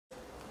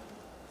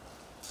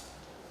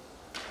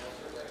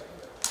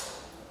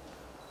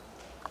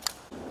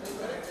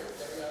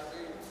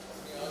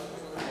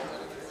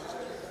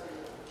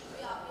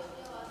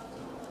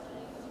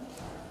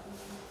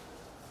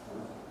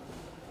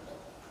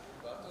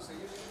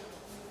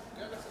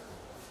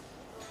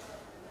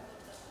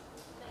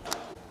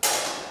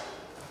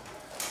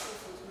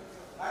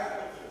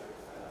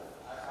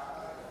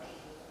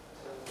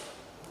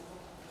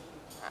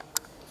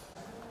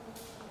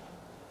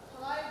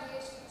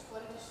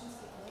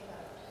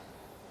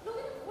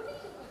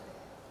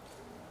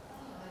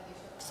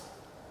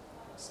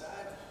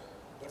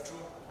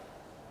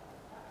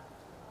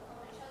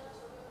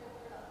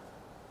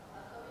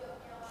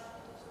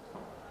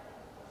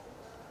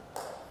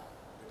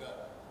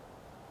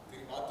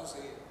बात तो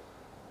सही है,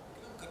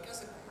 लेकिन हम कर क्या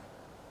सकते हैं?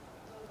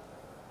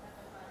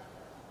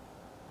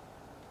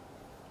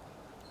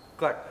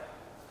 कट।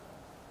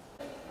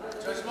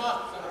 चश्मा,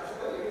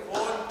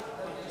 फोन।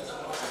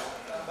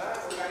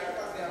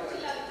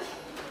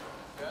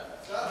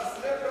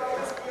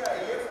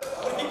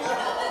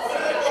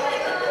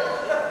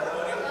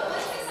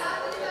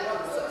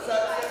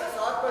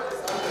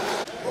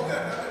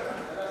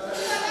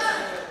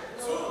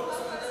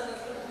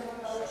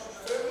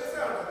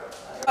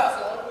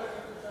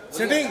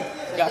 सिटिंग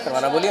क्या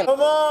करवाना बोलिए।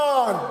 Come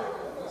on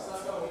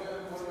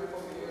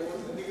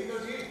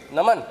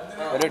Naman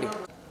ready.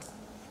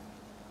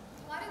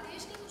 हमारे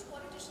देश के कुछ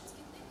पॉलिटिशियंस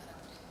कितने खराब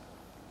हैं,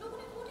 लोग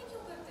उन्हें वोट ही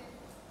क्यों करते हैं?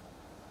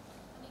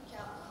 हमें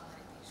क्या हुआ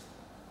हमारे देश को?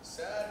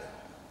 Sad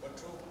but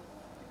true.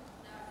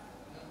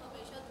 हम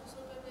हमेशा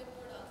दूसरों पे ब्लेम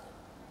क्यों डालते हैं?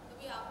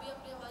 कभी आप भी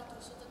अपनी आवाज़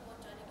दूसरों तक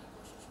पहुंचाने की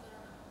कोशिश करो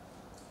ना।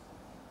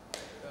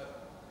 बेटा,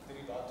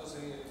 तेरी बात तो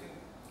सही है, लेकिन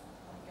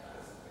हम क्या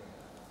कर सकते हैं?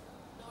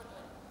 डोंट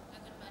वरी, मैं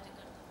कुछ मैजिक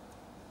करता हूँ।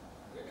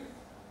 Really?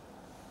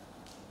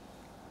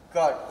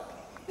 कट।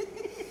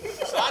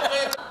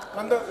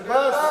 अंदर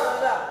बस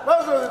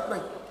बस बस इतना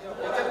ही।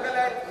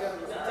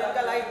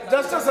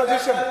 Just a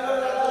suggestion.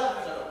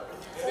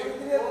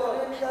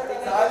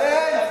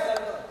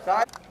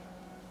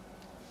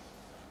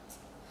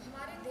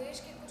 हमारे देश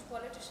के कुछ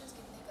पॉलिटिशियंस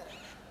कितने करप्ट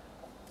हैं,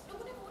 लोग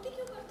उन्हें वोट ही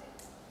क्यों करते हैं?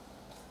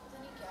 पता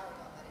नहीं क्या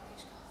होगा हमारे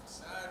देश का।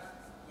 Sad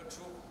but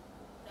true.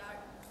 डैड,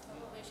 हम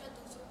हमेशा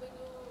दूसरों पे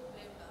क्यों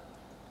ब्लेम डालते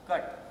हैं?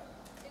 कट।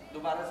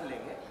 दोबारा से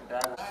लेंगे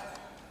ड्रैग।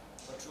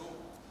 But true.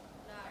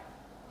 डैड,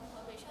 हम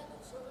हमेशा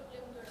दूसरों पे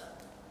ब्लेम क्यों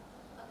डालते हैं?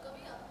 अब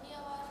कभी अपनी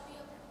आवाज़ भी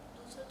अपने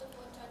दूसरों तक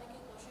पहुंचाने की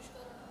कोशिश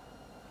करो ना।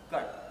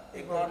 कट।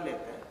 एक और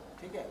लेते हैं,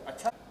 ठीक है?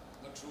 अच्छा।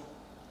 But true.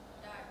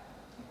 डैड,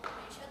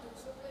 हमेशा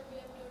दूसरों पे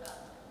ब्लेम क्यों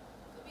डालते हैं?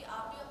 कभी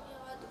आप भी अपनी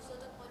आवाज़ दूसरों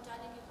तक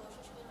पहुंचाने की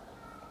कोशिश करो ना।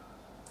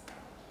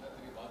 बेटा,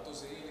 तेरी बात तो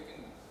सही है, लेकिन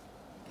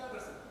हम क्या कर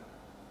सकते हैं?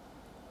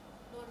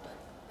 डोंट वरी,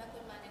 मैं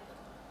कुछ मैनेज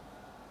करता हूँ।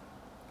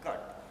 कट।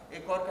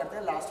 एक और करते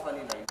हैं, लास्ट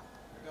वाली लाइन।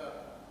 बेटा,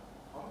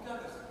 हम क्या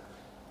कर सकते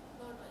हैं?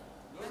 Don't worry,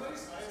 Don't worry,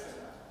 smile से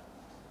यार।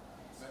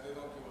 मैं देता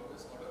हूँ कीवर्ड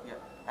ऑर्डर।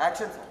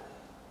 Action sir.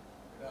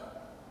 बेटा,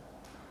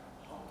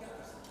 हम क्या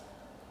कर सकते हैं?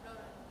 डोंट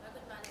वरी, मैं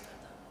कुछ मैनेज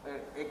करता हूँ।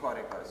 एक और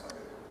हम क्या कर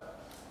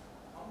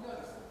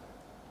सकते हैं?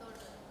 डोंट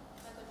वरी,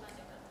 मैं कुछ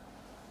मैनेज करता हूँ।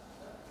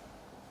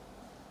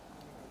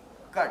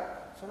 कट।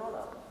 सुनो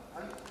ना,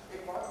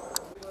 एक बात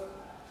करो।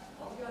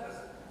 हम क्या कर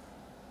सकते हैं?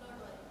 डोंट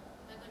वरी,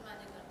 मैं कुछ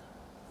मैनेज करता हूँ।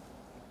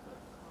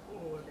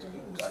 वो एक्चुअली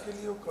उसके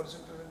लिए वो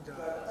कंसंट्रेशन जा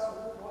रहा है।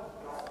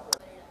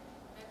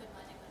 मैं कुछ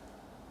मैनेज करता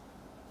हूँ।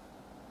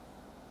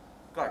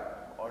 कट।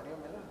 ऑडियो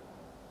मिला?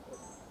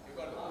 एक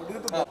और दो। ऑडियो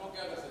तो हम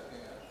क्या कर सकते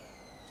हैं यार?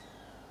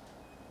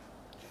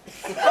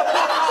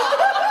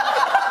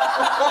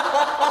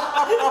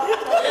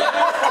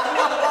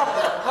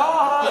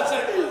 That's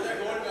it.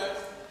 Gold, guys.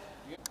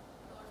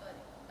 Don't worry,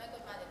 मैं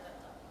कुछ मैनेज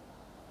करता हूँ।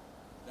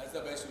 That's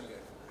the best you'll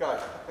get. Cut.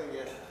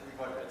 Yes, we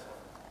got that.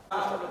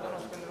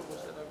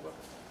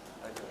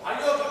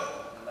 भाइयों,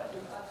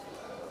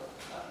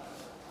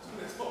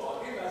 तूने तो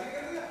वाकई मैजिक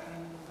कर दिया।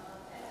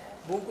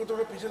 बूम को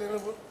थोड़ा पीछे लेना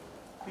बोल।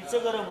 पीछे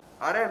करो।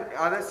 अरे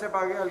आधे स्टेप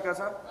आगे हल्का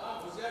सा। कहाँ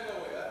घुस जाएगा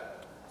वो यार?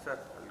 सर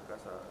हल्का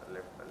सा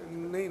लेफ्ट वाले।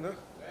 नहीं ना,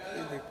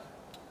 ये देख।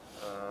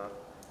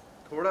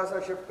 थोड़ा सा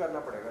शिफ्ट करना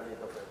पड़ेगा, नहीं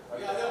तो फिर।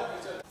 ये आ जाओ, ये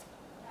चल।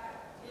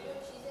 ये जो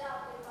चीज़ें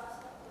आपके पास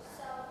हैं,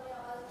 उससे आप अपनी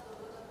आवाज़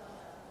लोगों तक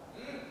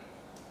पहुंचाते हैं।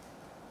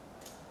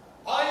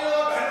 भाइयों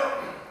और बहनों,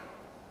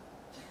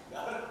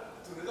 यार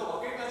तूने तो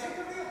वाकई मैजिक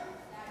कर दिया।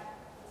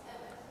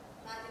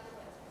 मैजिक को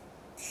करते हैं।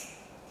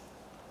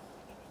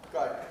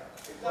 कट।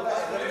 इतना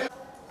मैजिक कर दिया।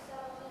 उससे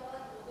आप अपनी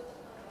आवाज़ लोगों तक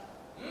पहुंचाते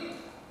हैं।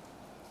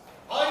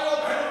 भाइयों और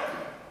बहनों,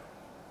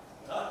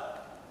 यार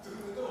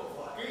तूने तो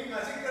वाकई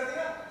मैजिक कर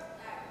दिया।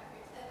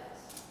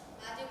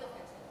 मैजिक को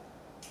करते हैं।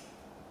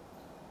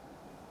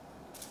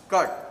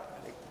 Cut.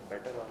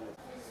 Better one.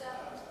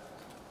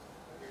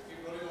 Keep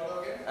rolling out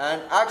again. And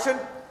action.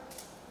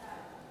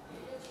 ये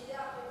जो चीज़ें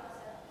आपके पास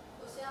हैं,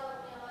 उससे आप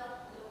अपनी आवाज़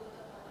लोगों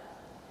तक पहुंचाते हैं।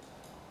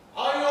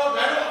 भाइयों और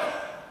बहनों,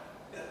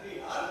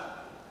 यार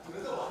तूने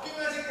तो वाकई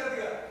मैजिक कर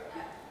दिया।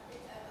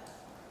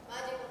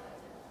 मैजिक को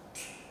करते हैं।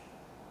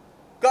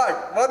 कट।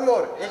 वन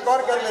मोर, एक और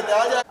कर लेते हैं।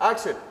 आ जाए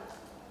एक्शन।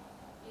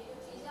 ये जो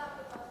चीज़ें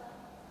आपके पास हैं,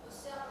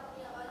 उससे आप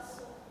अपनी आवाज़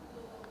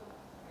लोगों को।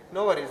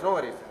 No worries, no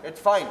worries,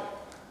 it's fine.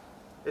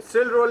 It's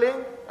still rolling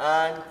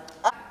and ये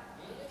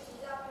जो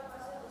चीज़ें आपके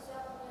पास हैं, उससे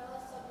आप अपनी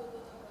आवाज़ सब लोगों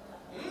तक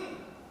पहुंचाते हैं।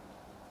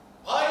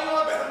 भाइयों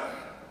और बहनों,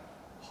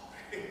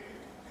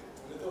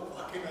 तूने तो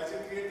वाकई मैजिक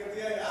क्रिएट कर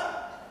दिया यार।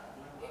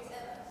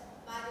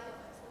 मैजिक को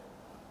करते हैं।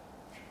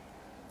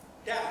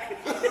 Dad, I'm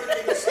going to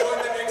take a show in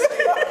the next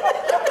scene.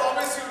 I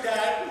promise you,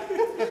 Dad.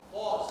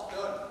 Pause.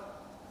 Turn.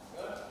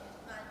 Turn.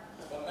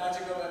 The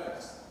magic of MX.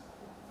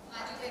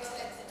 Magic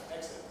excellence.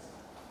 Excellent.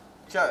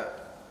 चल।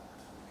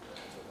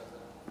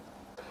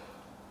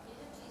 ये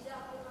जो चीज़ें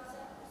आपके पास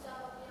हैं, उससे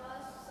आप अपनी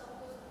आवाज़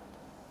सबको।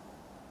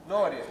 No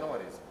worries, no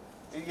worries.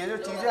 ये जो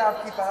चीजें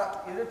आपके पास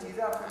एंड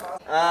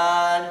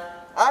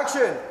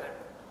एक्शन।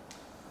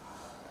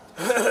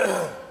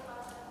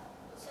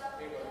 उससे आप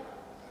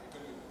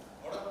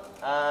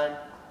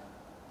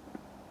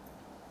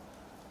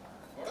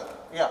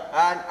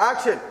and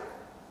action.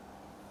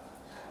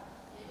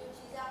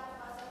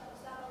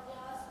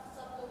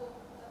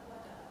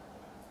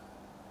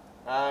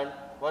 And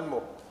one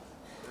more.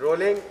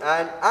 Rolling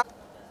and action.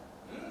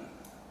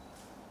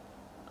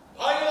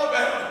 भाई और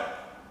बहन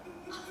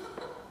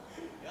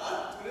यार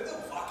तूने तो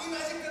वाकई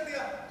मैजिक कर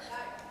दिया।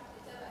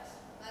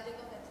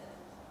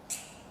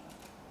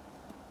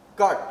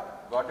 Cut.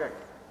 Got it.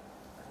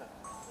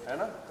 है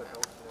ना?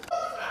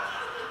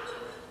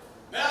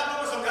 मैं आप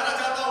लोगों को समझाना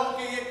चाहता हूँ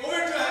कि ये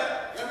कोविड जो है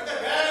ये अभी तक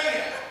गया नहीं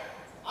है,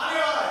 आने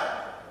वाला है।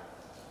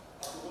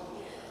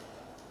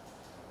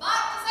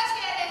 बात तो सच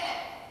कह रहे हैं,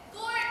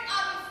 कोविड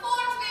अभी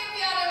 4th वेव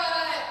भी आने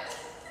वाला है।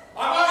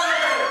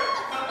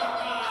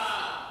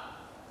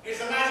 It's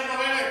a magic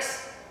of MX.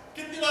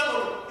 कितनी बार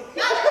बोलूं?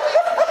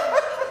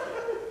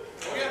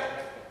 हो गया?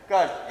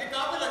 Cut. ये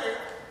कहाँ पे लगेगा?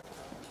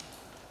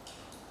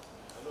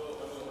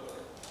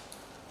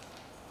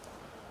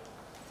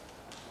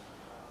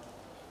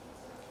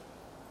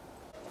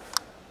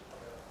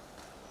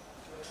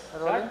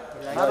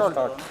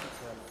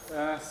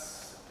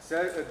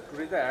 Sir,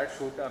 today the ad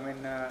shoot, I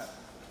mean,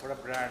 for a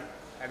brand,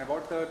 and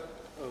about the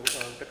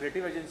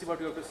creative agency, what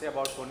you have to say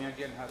about Sonia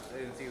ji and her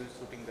agency who is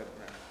shooting the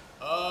brand?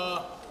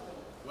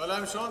 Well,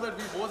 I'm sure that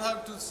we both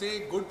have to say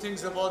good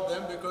things about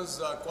them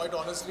because, quite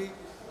honestly,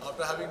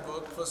 after having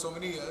worked for so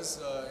many years,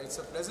 it's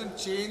a pleasant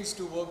change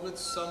to work with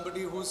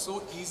somebody who's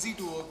so easy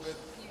to work with.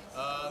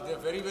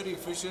 They're very, very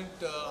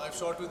efficient. I've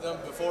shot with them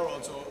before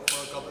also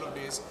for a couple of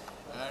days.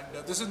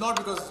 And this is not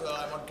because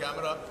I'm on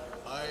camera.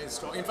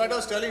 In fact, I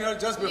was telling her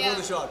just before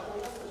the shot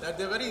that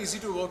they're very easy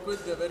to work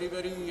with. They're very,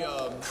 very,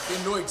 they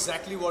know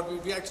exactly what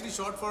we actually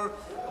shot for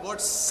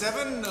about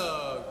 7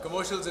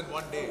 commercials in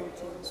one day.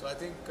 So I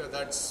think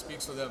that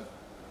speaks to them.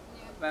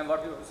 Ma'am,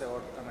 what do you have to say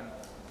about, I mean,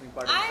 being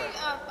part of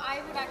that?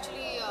 I would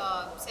actually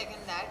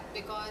second that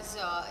because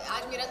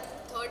आज मेरा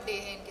third day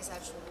है इनके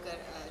साथ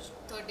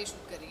third day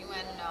shoot कर रही हूँ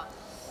and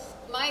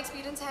my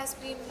experience has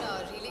been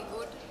really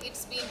good.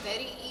 It's been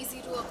very easy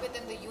to work with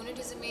them. The unit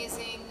is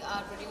amazing.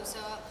 Our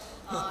producer,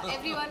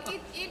 everyone.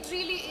 It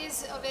really is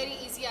a very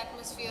easy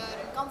atmosphere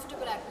and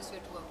comfortable atmosphere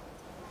to work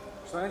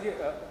with. Sonia ji,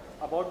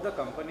 about the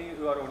company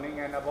you are owning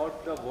and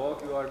about the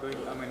work you are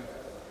doing, I mean,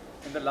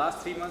 in the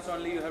last 3 months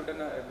only you have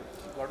done a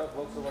lot of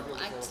work. So what you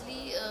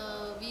actually,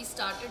 we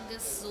started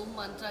this Zoom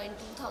mantra in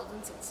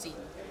 2016.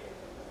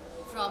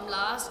 From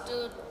last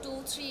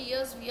 2-3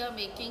 years, we are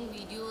making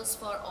videos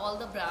for all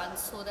the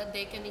brands so that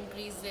they can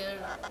increase their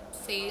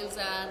sales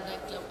and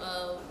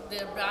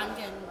their brand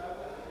can.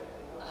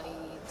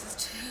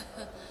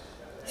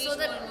 So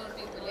that more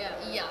people,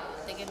 yeah,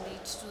 they can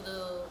reach to the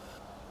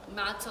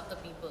max of the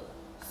people.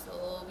 So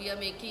we are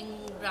making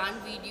brand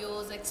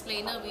videos,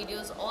 explainer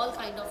videos, all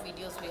kind of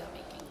videos we are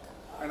making.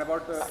 And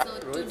about So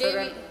Rohit today sir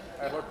and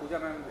we- about Pooja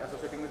ma'am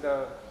associating with the.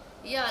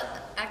 Yeah,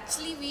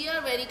 actually we are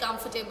very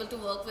comfortable to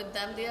work with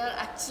them. They are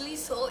actually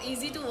so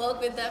easy to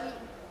work with them.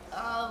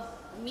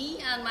 Me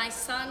and my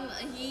son,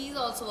 he is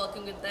also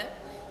working with them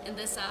in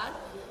this ad.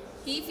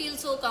 He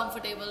feels so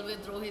comfortable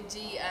with Rohit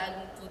ji and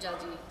Pooja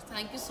ji.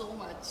 Thank you so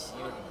much.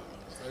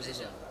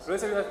 Pleasure. Rohit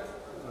sir, you are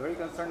very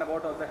concerned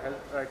about all the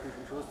health right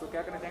issues. तो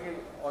क्या करना चाहेंगे?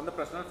 On the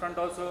personal front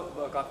also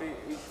काफी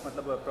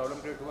मतलब problem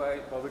create हुआ है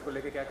Covid को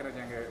लेके क्या करना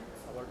चाहेंगे?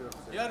 About your.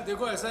 यार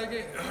देखो ऐसा है कि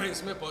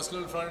इसमें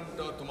पर्सनल फ्रंट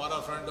और तुम्हारा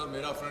फ्रंट और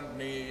मेरा फ्रंट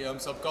नहीं, ये हम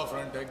सबका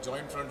फ्रंट है। एक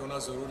जॉइंट फ्रंट होना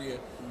ज़रूरी है।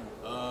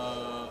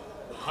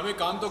 हमें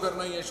काम तो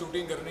करना ही है,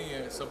 शूटिंग करनी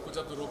है, सब कुछ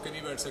अब तो रोक के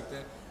नहीं बैठ सकते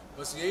हैं।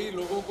 बस यही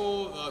लोगों को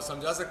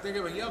समझा सकते हैं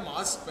कि भैया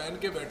मास्क पहन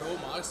के बैठो,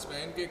 मास्क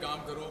पहन के काम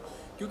करो,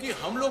 क्योंकि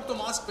हम लोग तो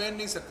मास्क पहन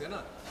नहीं सकते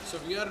ना। So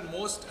we are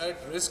most at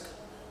risk.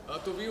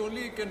 तो we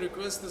only can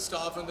request the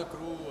staff and the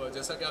crew,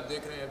 जैसा कि आप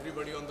देख रहे हैं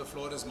everybody on the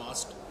floor is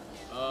mask,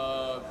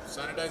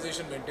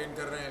 sanitisation maintain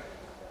कर रहे हैं।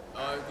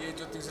 ये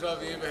जो तीसरा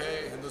वेव है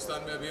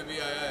हिंदुस्तान में अभी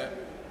आया है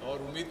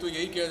और उम्मीद तो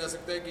यही किया जा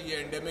सकता है कि ये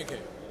एंडेमिक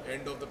है,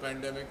 एंड ऑफ द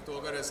पैंडेमिक। तो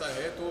अगर ऐसा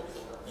है तो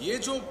ये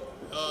जो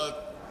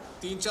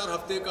 3-4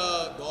 हफ्ते का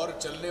दौर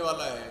चलने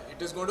वाला है,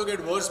 it is going to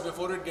get worse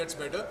before it gets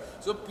better.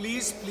 So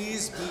please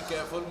be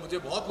careful. मुझे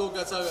बहुत लोग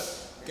ऐसा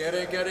कह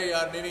रहे हैं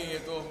यार नहीं ये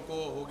तो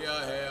हमको हो गया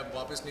है, अब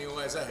वापस नहीं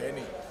होगा। ऐसा है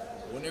नहीं,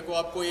 होने को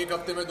आपको 1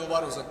 हफ्ते में 2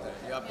 बार हो सकता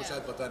है, ये आपको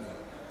शायद पता नहीं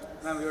है।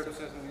 Ma'am, you have to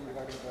say something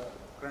regarding the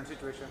current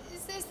situation.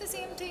 It's the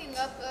same thing.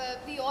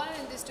 We all are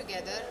in this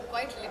together,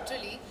 quite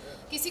literally.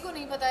 किसी को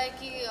नहीं पता है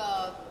कि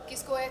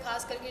किसको है,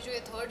 खास करके जो ये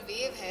थर्ड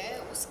वेव है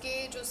उसके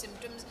जो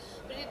सिम्टम्स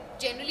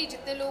जनरली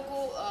जितने लोगों को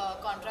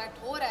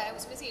कॉन्ट्रैक्ट हो रहा है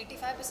उसमें से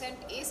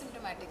 85%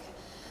 एसिम्टोमेटिक है।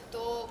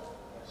 तो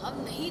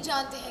हम नहीं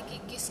जानते हैं कि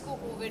किसको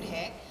कोविड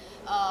है,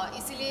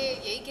 इसीलिए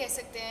यही कह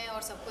सकते हैं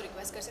और सबको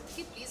रिक्वेस्ट कर सकते हैं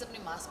कि प्लीज़ अपने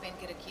मास्क पहन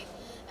के रखिए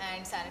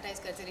एंड सैनिटाइज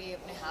करते रहिए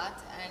अपने हाथ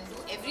and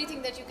do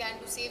everything that you can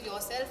to save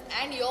yourself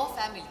and your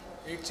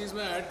family. एक चीज़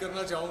मैं ऐड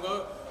करना चाहूँगा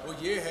वो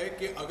ये है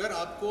कि अगर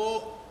आपको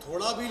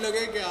थोड़ा भी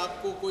लगे कि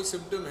आपको कोई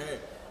सिम्टम है,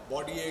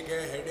 बॉडी एक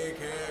है, हेड एक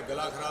है,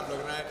 गला खराब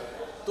लग रहा है,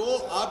 तो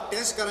आप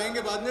टेस्ट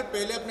कराएंगे बाद में,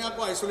 पहले अपने आप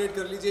को आइसोलेट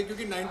कर लीजिए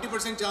क्योंकि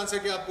 90% चांस है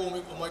कि आपको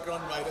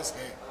ओमिक्रॉन वायरस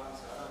है।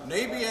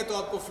 नहीं भी है तो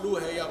आपको फ्लू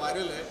है या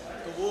वायरल है,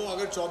 तो वो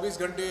अगर 24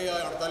 घंटे या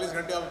 48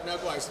 घंटे आप अपने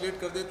आप को आइसोलेट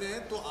कर देते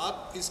हैं तो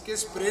आप इसके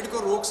स्प्रेड को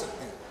रोक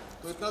सकते हैं।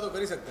 तो इतना तो कर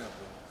ही सकते हैं आप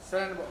लोग। Sir,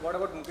 and what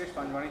about Mukesh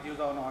Panjwani ji, who's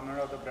an honor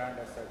of the brand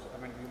as such?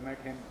 I mean, you met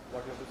him.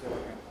 What do you have to say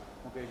about him,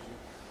 Mukesh ji?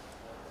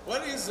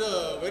 Well, he's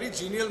a very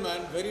genial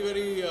man,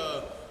 very,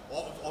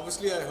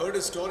 obviously I heard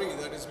his story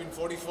that it's been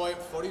 44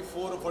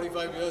 or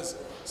 45 years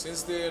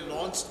since they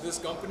launched this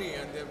company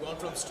and they've gone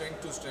from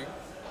strength to strength.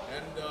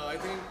 And I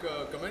think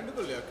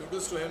commendable, yeah,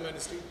 kudos to him and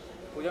his team.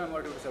 Pooja,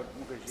 what do you have to say about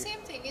Mukesh ji?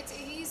 Same thing.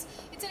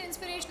 It's an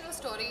inspirational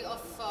story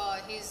of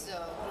his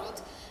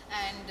growth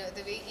and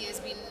the way he has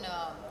been,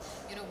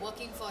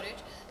 working for it.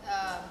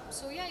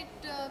 So yeah,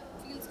 it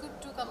feels good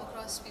to come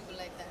across people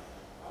like that.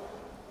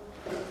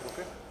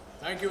 Okay.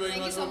 Thank you very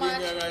Thank much you so for being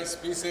much. here, guys.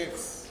 Be safe.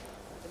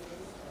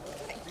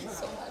 Thank you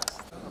so much.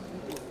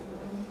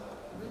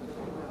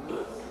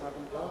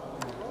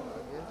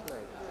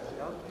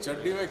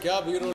 चड्डी में क्या भीड़ हो